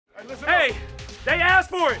Hey, they asked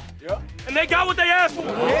for it. Yep. And they got what they asked for.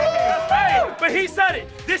 Yeah. Hey, but he said it.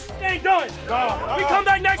 This ain't done. We come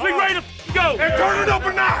back next week ready to go. And turn it up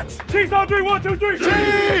a notch. Chiefs on 3, 1, 2, 3.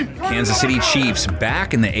 Chiefs! Kansas City Chiefs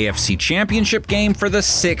back in the AFC Championship game for the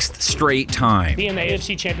 6th straight time. Being the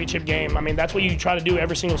AFC Championship game, I mean, that's what you try to do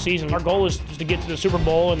every single season. Our goal is to get to the Super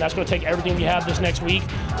Bowl, and that's going to take everything we have this next week.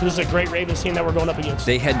 So this is a great Ravens team that we're going up against.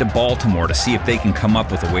 They head to Baltimore to see if they can come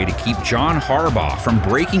up with a way to keep John Harbaugh from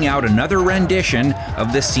breaking out another rendition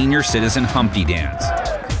of the senior citizen Humpty Dance.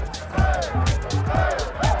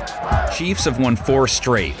 Chiefs have won 4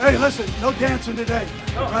 straight. Hey, listen, no dancing today,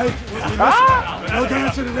 right? No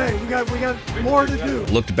dancing today. We got more to do.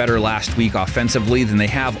 Looked better last week offensively than they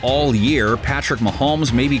have all year. Patrick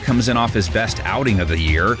Mahomes maybe comes in off his best outing of the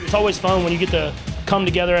year. It's always fun when you get to come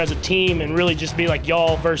together as a team and really just be like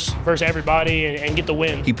y'all versus everybody and get the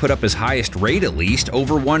win. He put up his highest rate at least,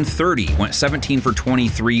 over 130, went 17 for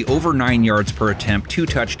 23, over 9 yards per attempt, 2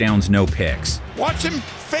 touchdowns, no picks. Watch him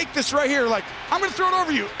fake this right here, like, I'm going to throw it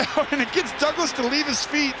over you. And it gets Douglas to leave his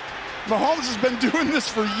feet. Mahomes has been doing this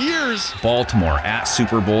for years. Baltimore at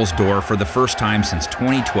Super Bowl's door for the first time since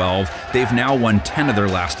 2012. They've now won 10 of their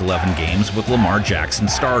last 11 games with Lamar Jackson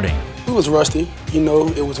starting. It was rusty. You know,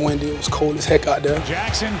 it was windy. It was cold as heck out there.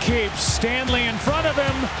 Jackson keeps Stanley in front of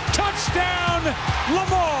him. Touchdown,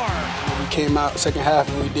 Lamar. We came out second half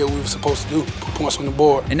and we did what we were supposed to do, put points on the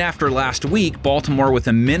board. And after last week, Baltimore with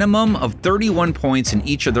a minimum of 31 points in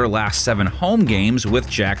each of their last 7 home games with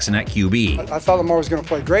Jackson at QB. I thought Lamar was going to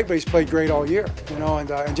play great, but he's played great all year. You know,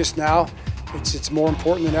 and just now, it's more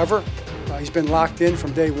important than ever. He's been locked in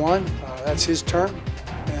from day one. That's his turn.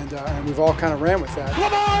 And we've all kind of ran with that.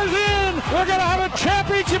 Lamar's in! We're going to have a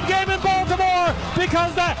championship game in Baltimore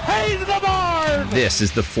because the Hayes Lamar! This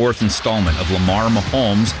is the 4th installment of Lamar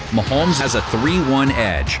Mahomes. Mahomes has a 3-1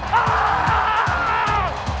 edge.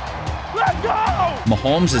 Let's go!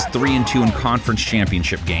 Mahomes is 3-2 in conference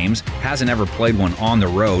championship games, hasn't ever played one on the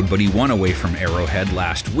road, but he won away from Arrowhead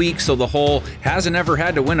last week, so the whole hasn't ever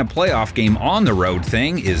had to win a playoff game on the road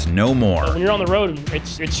thing is no more. When you're on the road,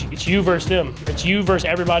 it's you versus them. It's you versus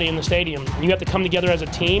everybody in the stadium. You have to come together as a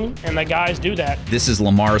team, and the guys do that. This is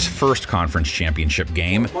Lamar's first conference championship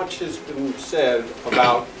game. Much has been said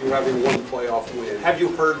about you having one playoff win. Have you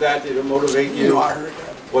heard that? Did it motivate you? You know I heard that.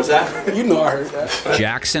 What's that? You know I heard that.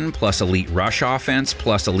 Jackson plus elite rush offense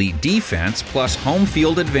plus elite defense plus home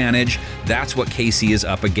field advantage, that's what KC is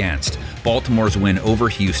up against. Baltimore's win over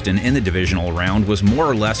Houston in the divisional round was more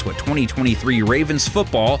or less what 2023 Ravens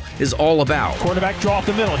football is all about. Quarterback draw up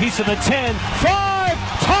the middle. He's to the 10. 5.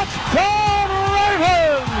 Touchdown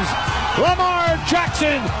Ravens! Lamar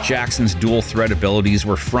Jackson! Jackson's dual threat abilities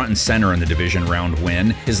were front and center in the division round win.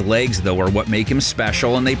 His legs, though, are what make him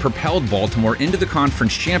special, and they propelled Baltimore into the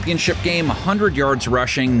conference championship game, 100 yards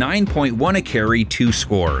rushing, 9.1 a carry, 2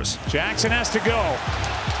 scores. Jackson has to go.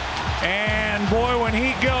 And boy, when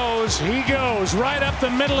he goes right up the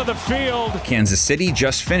middle of the field. Kansas City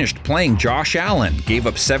just finished playing Josh Allen, gave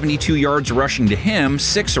up 72 yards rushing to him,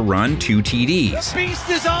 6 a run, 2 TDs. The beast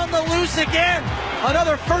is on the loose again.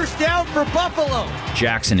 Another first down for Buffalo.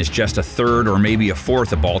 Jackson is just a third or maybe a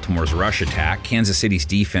fourth of Baltimore's rush attack. Kansas City's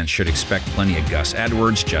defense should expect plenty of Gus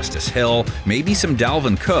Edwards, Justice Hill, maybe some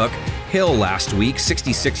Dalvin Cook. Hill last week,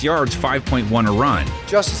 66 yards, 5.1 a run.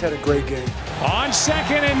 Justice had a great game. On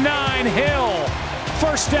 2nd and 9, Hill.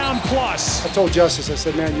 First down plus. I told Justice, I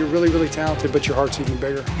said, man, you're really, really talented, but your heart's even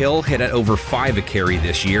bigger. Hill hit at over 5 a carry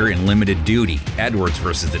this year in limited duty. Edwards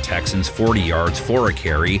versus the Texans, 40 yards, 4 a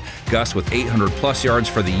carry. Gus with 800-plus yards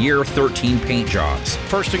for the year, 13 paint jobs.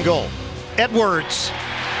 First and goal. Edwards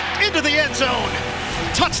into the end zone.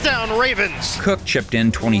 Touchdown, Ravens. Cook chipped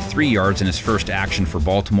in 23 yards in his first action for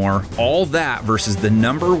Baltimore. All that versus the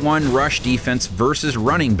 #1 rush defense versus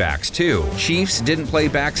running backs, too. Chiefs didn't play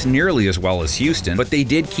backs nearly as well as Houston, but they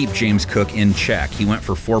did keep James Cook in check. He went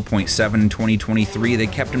for 4.7 in 2023. They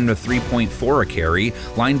kept him to 3.4 a carry.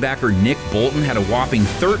 Linebacker Nick Bolton had a whopping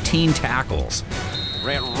 13 tackles.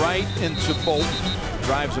 Ran right into Bolton.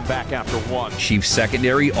 Drives him back after 1. Chiefs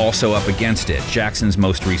secondary also up against it. Jackson's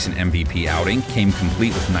most recent MVP outing came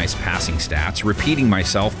complete with nice passing stats. Repeating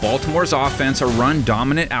myself, Baltimore's offense, a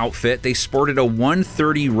run-dominant outfit. They sported a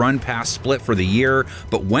 130 run-pass split for the year,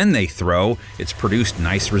 but when they throw, it's produced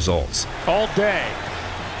nice results. All day.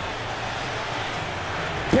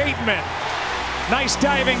 Bateman. Nice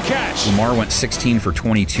diving catch. Lamar went 16 for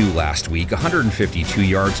 22 last week, 152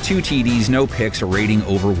 yards, 2 TDs, no picks, a rating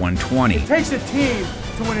over 120. It takes a team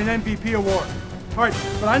to win an MVP award. All right,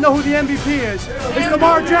 but I know who the MVP is. It's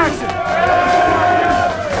Lamar Jackson.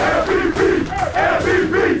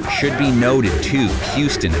 Should be noted, too,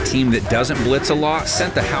 Houston, a team that doesn't blitz a lot,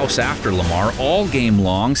 sent the house after Lamar all game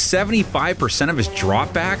long. 75% of his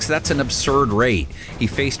dropbacks, that's an absurd rate. He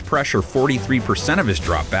faced pressure 43% of his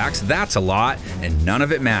dropbacks, that's a lot, and none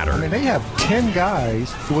of it mattered. I mean, they have 10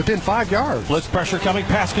 guys within 5 yards. Blitz pressure coming,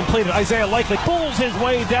 pass completed. Isaiah Likely pulls his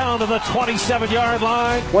way down to the 27-yard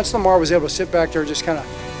line. Once Lamar was able to sit back there and just kind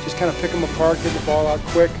of pick him apart, get the ball out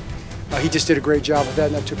quick, he just did a great job with that,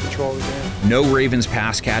 and that took control of the game. No Ravens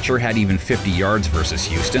pass catcher had even 50 yards versus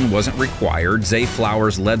Houston. Wasn't required. Zay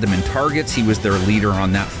Flowers led them in targets. He was their leader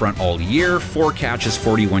on that front all year. 4 catches,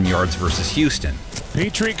 41 yards versus Houston.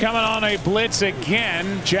 Petrie coming on a blitz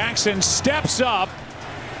again. Jackson steps up.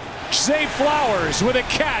 Zay Flowers with a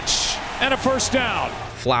catch and a first down.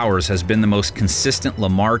 Flowers has been the most consistent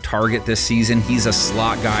Lamar target this season. He's a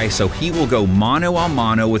slot guy, so he will go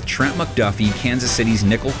mano-a-mano with Trent McDuffie, Kansas City's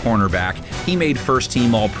nickel cornerback. He made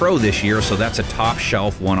first-team All-Pro this year, so that's a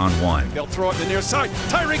top-shelf one-on-one. They'll throw it to the near side.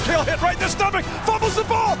 Tyreek Hill hit right in the stomach. Fumbles the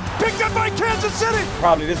ball. Picked up by Kansas City.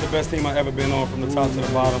 Probably this is the best team I've ever been on from the top to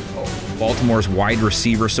the bottom. Baltimore's wide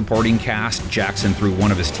receiver supporting cast. Jackson threw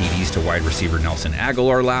one of his TDs to wide receiver Nelson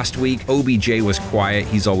Aguilar last week. OBJ was quiet.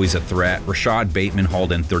 He's always a threat. Rashad Bateman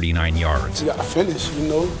hauled in 39 yards. You got to finish, you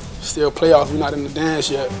know. Still playoffs. We're not in the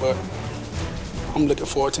dance yet, but I'm looking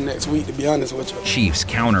forward to next week, to be honest with you. Chiefs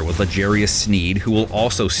counter with L'Jarius Sneed, who will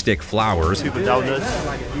also stick Flowers. People doubt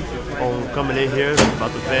us on coming in here,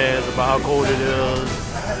 about the fans, about how cold it is,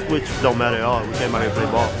 which don't matter at all. We came out here to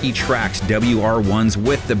play ball. He tracks WR1s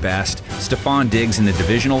with the best. Stephon Diggs in the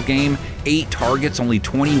divisional game, 8 targets, only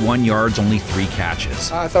 21 yards, only 3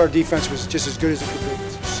 catches. I thought our defense was just as good as it could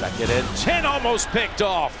be. Second and 10, almost picked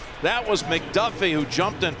off. That was McDuffie who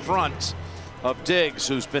jumped in front of Diggs,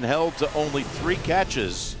 who's been held to only 3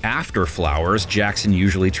 catches. After Flowers, Jackson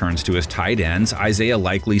usually turns to his tight ends. Isaiah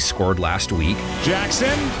Likely scored last week.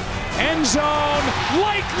 Jackson, end zone,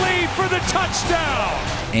 Likely for the touchdown.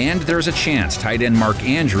 And there's a chance tight end Mark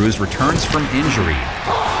Andrews returns from injury.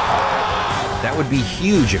 That would be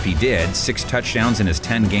huge if he did. 6 touchdowns in his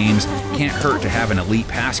 10 games. Can't hurt to have an elite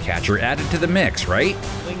pass catcher added to the mix, right?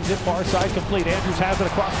 Flings it far side complete. Andrews has it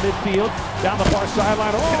across midfield. Down the far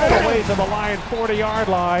sideline, all the way to the Lion 40-yard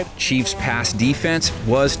line. Chiefs' pass defense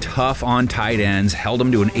was tough on tight ends. Held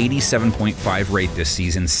them to an 87.5 rate this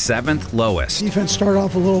season, 7th lowest. Defense started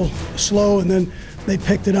off a little slow, and then they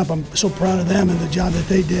picked it up. I'm so proud of them and the job that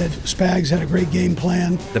they did. Spags had a great game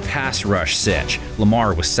plan. The pass rush sitch.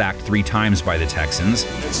 Lamar was sacked 3 times by the Texans.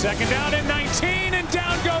 It's second down and 19, and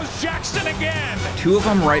down goes Jackson again. 2 of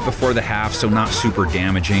them right before the half, so not super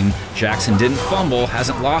damaging. Jackson didn't fumble,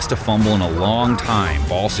 hasn't lost a fumble in a long time.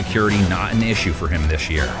 Ball security not an issue for him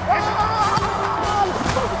this year.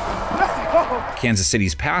 Kansas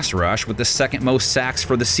City's pass rush with the 2nd most sacks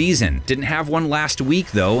for the season. Didn't have one last week,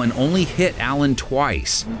 though, and only hit Allen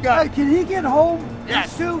twice. Hey, can he get home?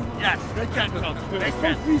 Yes. Yes. They can. They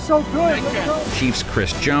can. He's so good. Chiefs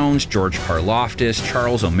Chris Jones, George Karlaftis,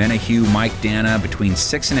 Charles Omenihu, Mike Dana, between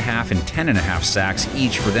 6.5 and 10.5 sacks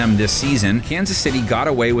each for them this season. Kansas City got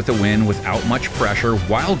away with a win without much pressure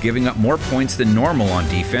while giving up more points than normal on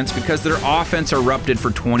defense because their offense erupted for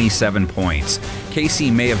 27 points.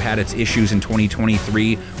 KC may have had its issues in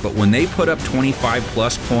 2023, but when they put up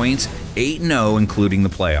 25-plus points, 8-0, including the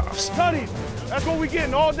playoffs. Tutties, that's what we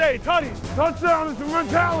getting all day. Tutties, touchdown is the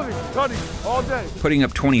mentality. Tutties, all day. Putting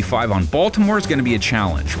up 25 on Baltimore is going to be a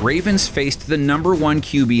challenge. Ravens faced the #1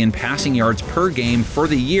 QB in passing yards per game for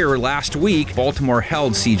the year last week. Baltimore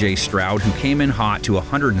held C.J. Stroud, who came in hot, to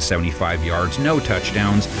 175 yards, no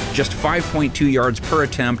touchdowns, just 5.2 yards per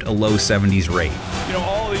attempt, a low 70s rate. You know,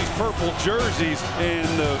 all these purple jerseys and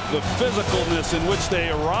the physicalness in which they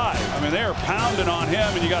arrive. I mean, they are pounding on him,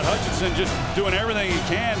 and you got Hutchinson just doing everything he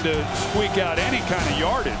can to squeak out any kind of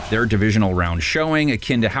yardage. Their divisional round showing,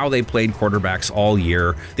 akin to how they played quarterbacks all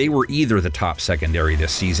year, they were either the top secondary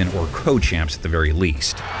this season or co-champs at the very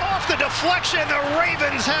least. Off the deflection, the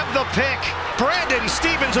Ravens have the pick. Brandon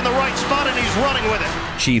Stevens in the right spot, and he's running with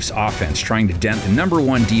it. Chiefs offense trying to dent the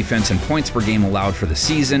 #1 defense in points per game allowed for the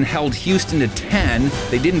season, held Houston to 10.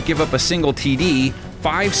 They didn't give up a single TD.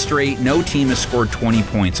 5 straight, no team has scored 20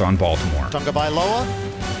 points on Baltimore. Tagovailoa,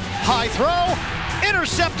 high throw,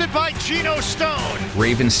 intercepted by Geno Stone.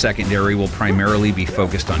 Ravens secondary will primarily be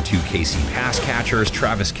focused on 2 KC pass catchers.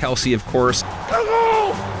 Travis Kelce, of course,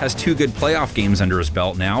 has 2 good playoff games under his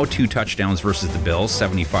belt now. 2 touchdowns versus the Bills,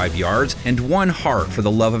 75 yards, and 1 heart for the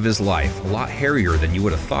love of his life. A lot hairier than you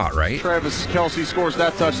would have thought, right? Travis Kelce scores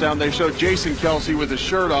that touchdown. They show Jason Kelce with his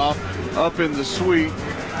shirt off up in the suite,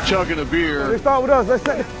 chugging a beer. They start with us. Let's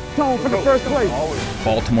set the tone for the first place.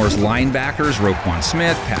 Baltimore's linebackers, Roquan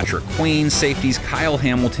Smith, Patrick Queen, safeties Kyle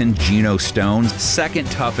Hamilton, Geno Stones, second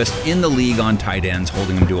toughest in the league on tight ends,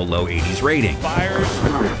 holding them to a low 80s rating. Fires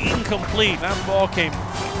incomplete. That ball came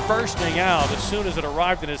bursting out as soon as it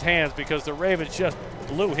arrived in his hands because the Ravens just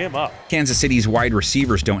blew him up. Kansas City's wide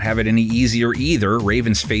receivers don't have it any easier either.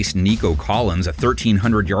 Ravens faced Nico Collins, a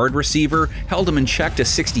 1,300-yard receiver, held him in check to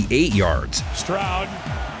 68 yards. Stroud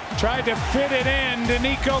tried to fit it in to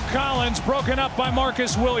Nico Collins, broken up by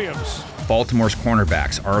Marcus Williams. Baltimore's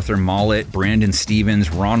cornerbacks, Arthur Mollett, Brandon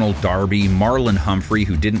Stevens, Ronald Darby, Marlon Humphrey,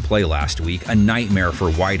 who didn't play last week, a nightmare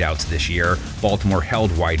for wideouts this year. Baltimore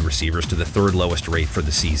held wide receivers to the third lowest rate for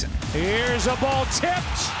the season. Here's a ball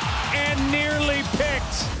tipped and nearly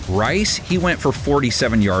picked. Rice, he went for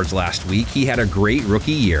 47 yards last week. He had a great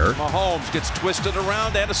rookie year. Mahomes gets twisted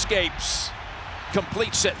around and escapes.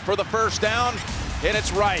 Completes it for the first down. And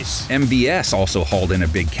it's Rice. MVS also hauled in a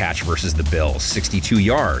big catch versus the Bills, 62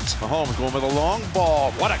 yards. Mahomes going with a long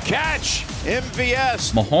ball. What a catch!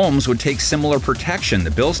 MVS. Mahomes would take similar protection.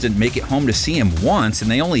 The Bills didn't make it home to see him once,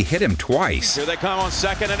 and they only hit him twice. Here they come on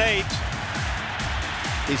 2nd and 8.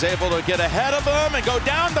 He's able to get ahead of them and go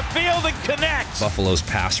down the field and connect. Buffalo's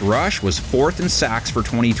pass rush was 4th in sacks for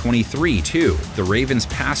 2023, too. The Ravens'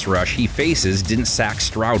 pass rush he faces didn't sack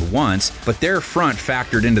Stroud once, but their front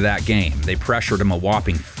factored into that game. They pressured him a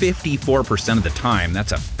whopping 54% of the time.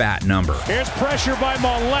 That's a fat number. Here's pressure by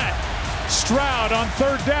Mollett. Stroud on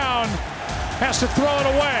 3rd down has to throw it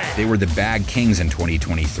away. They were the bag kings in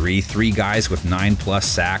 2023. 3 guys with 9+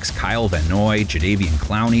 sacks: Kyle Van Noy, Jadeveon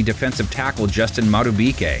Clowney, defensive tackle Justin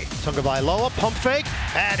Madubuike. Tagovailoa, pump fake,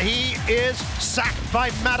 and he is sacked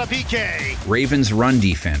by Madubuike. Ravens' run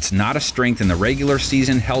defense, not a strength in the regular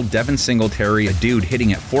season, held Devin Singletary, a dude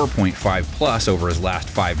hitting at 4.5+ over his last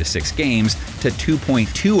 5 to 6 games, to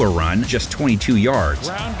 2.2 a run, just 22 yards.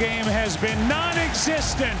 Ground game has been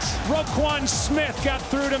non-existent. Roquan Smith got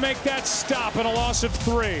through to make that stop and a loss of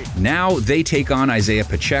 3. Now they take on Isaiah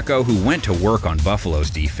Pacheco, who went to work on Buffalo's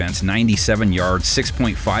defense. 97 yards,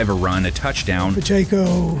 6.5 a run, a touchdown.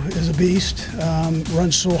 Pacheco is a beast,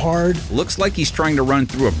 runs so hard. Looks like he's trying to run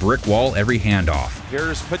through a brick wall every handoff.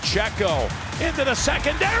 Here's Pacheco into the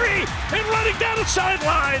secondary and running down the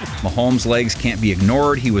sideline. Mahomes' legs can't be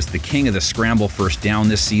ignored. He was the king of the scramble first down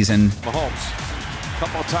this season. Mahomes, a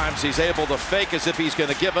couple times he's able to fake as if he's going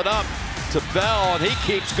to give it up to Bell, and he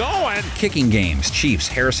keeps going. Kicking games, Chiefs,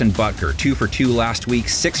 Harrison Butker, 2 for 2 last week,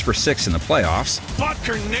 6 for 6 in the playoffs.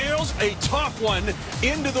 Butker nails a tough one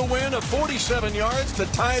into the win of 47 yards to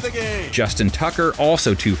tie the game. Justin Tucker,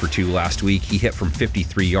 also 2 for 2 last week. He hit from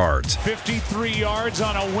 53 yards. 53 yards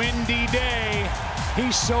on a windy day.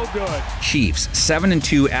 He's so good. Chiefs,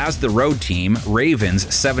 7-2 as the road team. Ravens,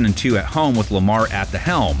 7-2 at home with Lamar at the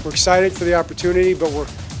helm. We're excited for the opportunity, but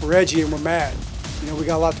we're edgy and we're mad. You know, we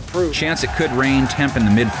got a lot to prove. Chance it could rain, temp in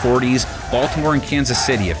the mid-40s. Baltimore and Kansas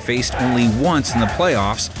City have faced only once in the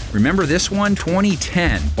playoffs. Remember this one?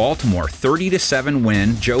 2010. Baltimore, 30-7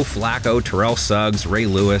 win. Joe Flacco, Terrell Suggs, Ray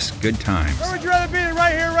Lewis. Good times. Where would you rather be than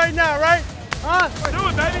right here, right now, right? Huh? Let's do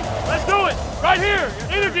it, baby. Let's do it. Right here.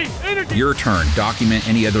 Energy. Your turn. Document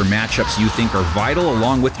any other matchups you think are vital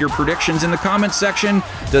along with your predictions in the comments section.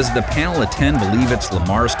 Does the panel of 10 believe it's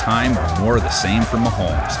Lamar's time or more of the same from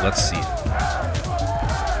Mahomes? Let's see it.